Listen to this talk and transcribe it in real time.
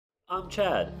I'm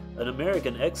Chad, an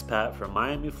American expat from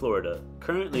Miami, Florida,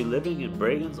 currently living in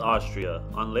Bregenz, Austria,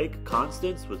 on Lake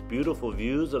Constance with beautiful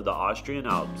views of the Austrian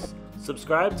Alps.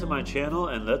 Subscribe to my channel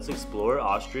and let's explore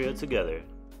Austria together.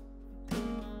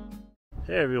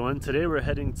 Hey everyone, today we're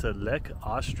heading to Lech,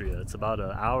 Austria. It's about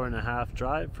an hour-and-a-half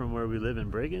drive from where we live in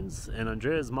Bregenz, and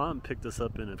Andrea's mom picked us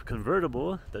up in a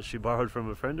convertible that she borrowed from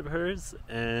a friend of hers,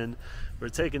 and we're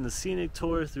taking the scenic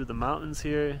tour through the mountains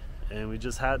here, and we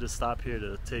just had to stop here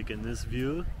to take in this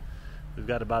view. We've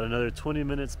got about another 20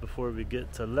 minutes before we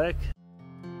get to Lech.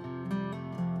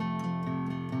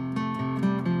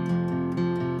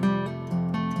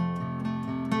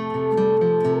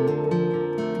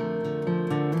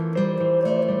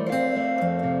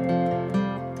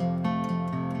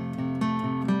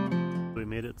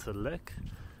 To Lech,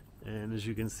 and as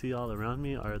you can see all around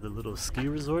me are the little ski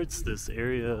resorts. This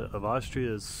area of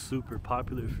Austria is super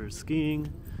popular for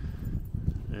skiing,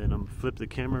 and I'm gonna flip the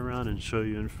camera around and show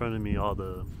you in front of me all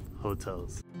the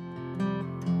hotels.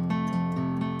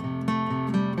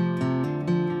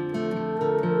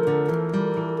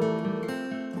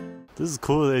 This is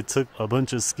cool. They took a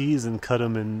bunch of skis and cut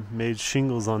them and made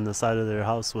shingles on the side of their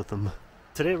house with them.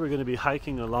 Today we're going to be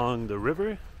hiking along the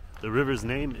river. The river's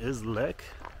name is Lech,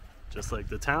 just like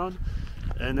the town,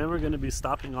 and then we're going to be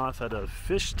stopping off at a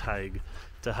fish tag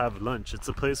to have lunch. It's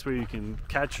a place where you can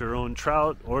catch your own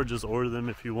trout or just order them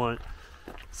if you want.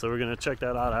 So we're going to check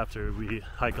that out after we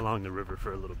hike along the river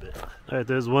for a little bit. Alright,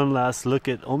 there's one last look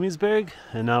at Omisberg,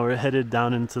 and now we're headed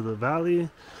down into the valley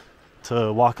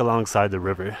to walk alongside the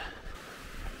river.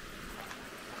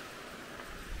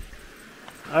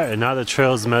 Alright, now the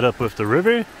trail's met up with the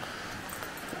river,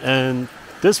 and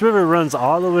this river runs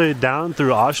all the way down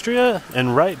through Austria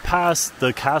and right past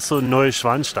the castle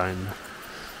Neuschwanstein.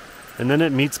 And then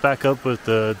it meets back up with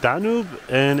the Danube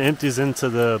and empties into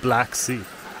the Black Sea.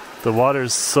 The water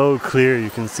is so clear you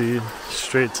can see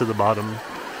straight to the bottom.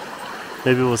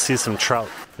 Maybe we'll see some trout.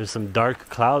 There's some dark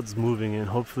clouds moving in.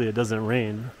 Hopefully it doesn't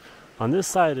rain. On this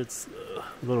side it's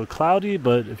a little cloudy,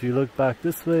 but if you look back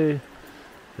this way,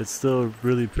 it's still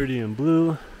really pretty and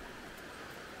blue.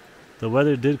 The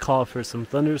weather did call for some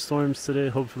thunderstorms today.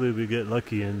 Hopefully we get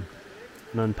lucky and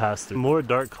none pass through. More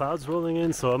dark clouds rolling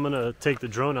in, so I'm gonna take the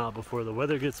drone out before the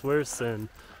weather gets worse and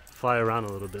fly around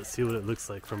a little bit, see what it looks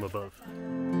like from above.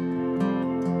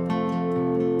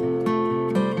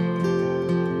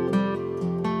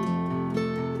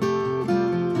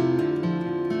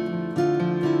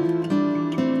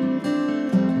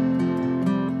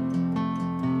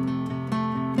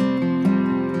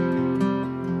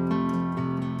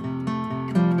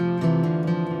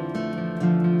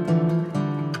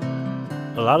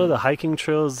 A lot of the hiking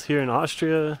trails here in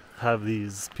Austria have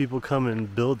these people come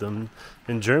and build them.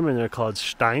 In German they're called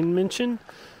Steinmenschen,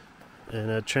 and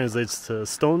that translates to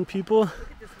stone people.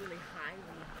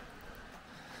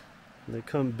 They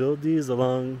come build these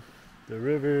along the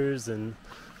rivers and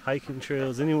hiking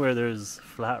trails. Anywhere there's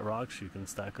flat rocks you can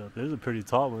stack up. There's a pretty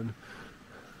tall one.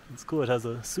 It's cool. It has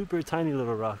a super tiny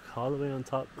little rock all the way on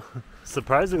top.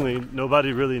 Surprisingly,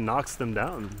 nobody really knocks them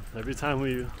down. Every time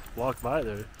we walk by,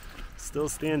 they're still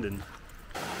standing.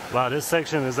 Wow, this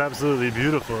section is absolutely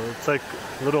beautiful. It's like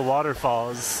little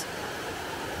waterfalls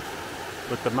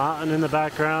with the mountain in the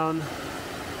background.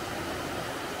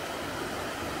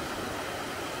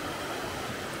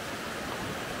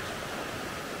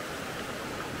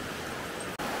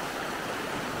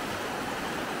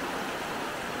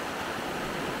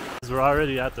 We're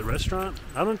already at the restaurant.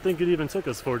 I don't think it even took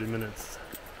us 40 minutes.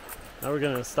 Now we're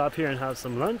gonna stop here and have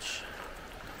some lunch.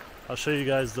 I'll show you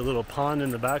guys the little pond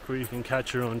in the back where you can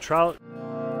catch your own trout.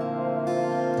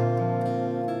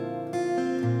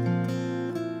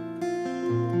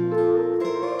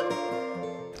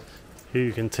 Here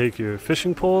you can take your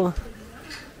fishing pole,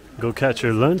 go catch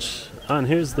your lunch, and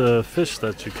here's the fish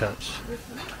that you catch.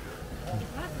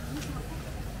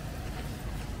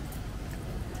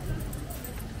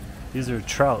 These are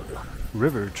trout,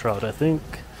 river trout I think,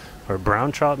 or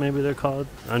brown trout maybe they're called.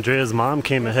 Andrea's mom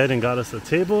came ahead and got us a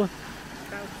table.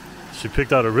 She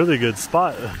picked out a really good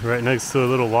spot right next to a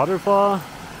little waterfall.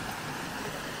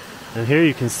 And here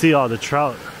you can see all the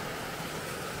trout.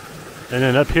 And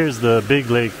then up here's the big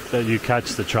lake that you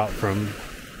catch the trout from.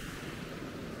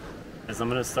 As I'm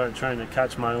gonna start trying to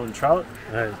catch my own trout.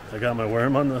 I got my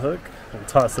worm on the hook. I'll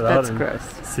toss it out and gross.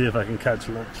 See if I can catch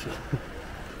lunch.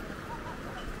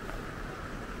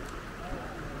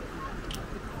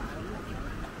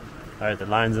 Alright, the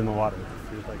line's in the water. Let's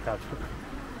see if I catch one.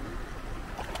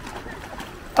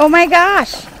 Oh my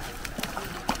gosh!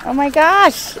 Oh my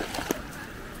gosh!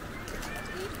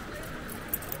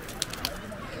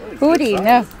 Booty,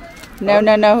 no. No,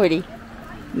 no, no, Hoodie.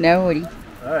 No, Hoodie.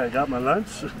 Alright, got my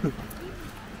lunch.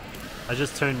 I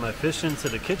just turned my fish into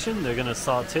the kitchen. They're gonna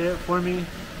saute it for me.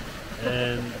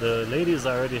 And the ladies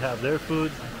already have their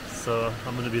food, so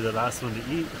I'm gonna be the last one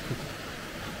to eat.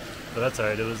 But that's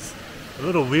alright. It was a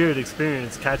little weird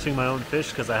experience catching my own fish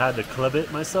because I had to club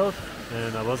it myself,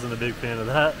 and I wasn't a big fan of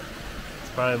that.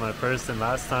 It's probably my first and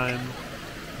last time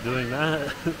doing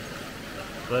that.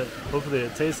 But hopefully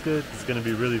it tastes good. It's gonna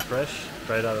be really fresh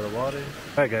right out of the water.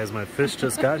 Alright guys, my fish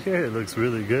just got here. It looks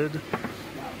really good.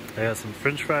 I got some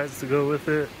french fries to go with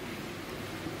it.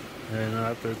 And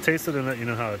I'll have to taste it and let you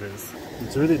know how it is.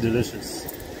 It's really delicious.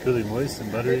 Really moist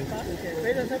and buttery.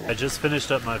 I just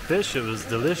finished up my fish. It was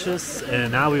delicious.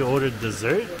 And now we ordered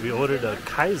dessert. We ordered a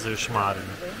Kaiserschmarrn.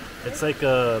 It's like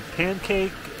a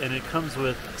pancake and it comes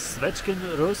with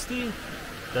Zwetschgen rosti.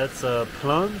 That's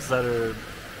plums that are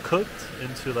cooked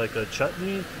into like a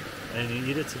chutney. And you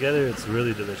eat it together. It's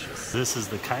really delicious. This is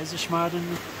the Kaiserschmarrn.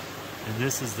 And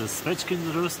this is the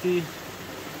Zwetschgen rosti.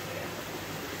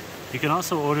 You can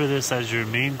also order this as your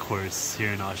main course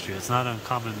here in Austria. It's not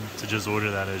uncommon to just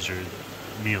order that as your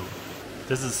meal.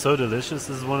 This is so delicious.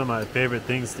 This is one of my favorite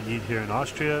things to eat here in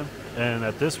Austria. And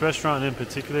at this restaurant in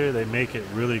particular, they make it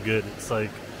really good. It's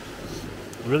like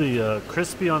really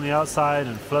crispy on the outside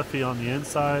and fluffy on the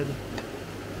inside.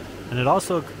 And it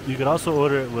also, you could also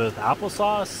order it with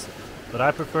applesauce, but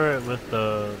I prefer it with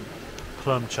the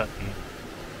plum chutney.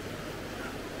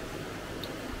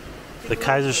 The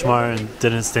Kaiserschmarrn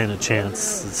didn't stand a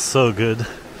chance. It's so good.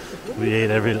 We ate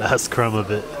every last crumb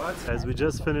of it. As we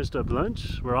just finished up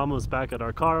lunch, we're almost back at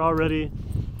our car already.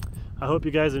 I hope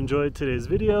you guys enjoyed today's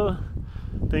video.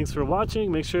 Thanks for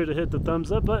watching. Make sure to hit the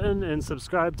thumbs up button and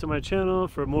subscribe to my channel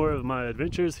for more of my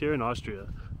adventures here in Austria.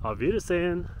 Auf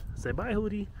Wiedersehen. Say bye,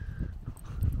 Hoodie.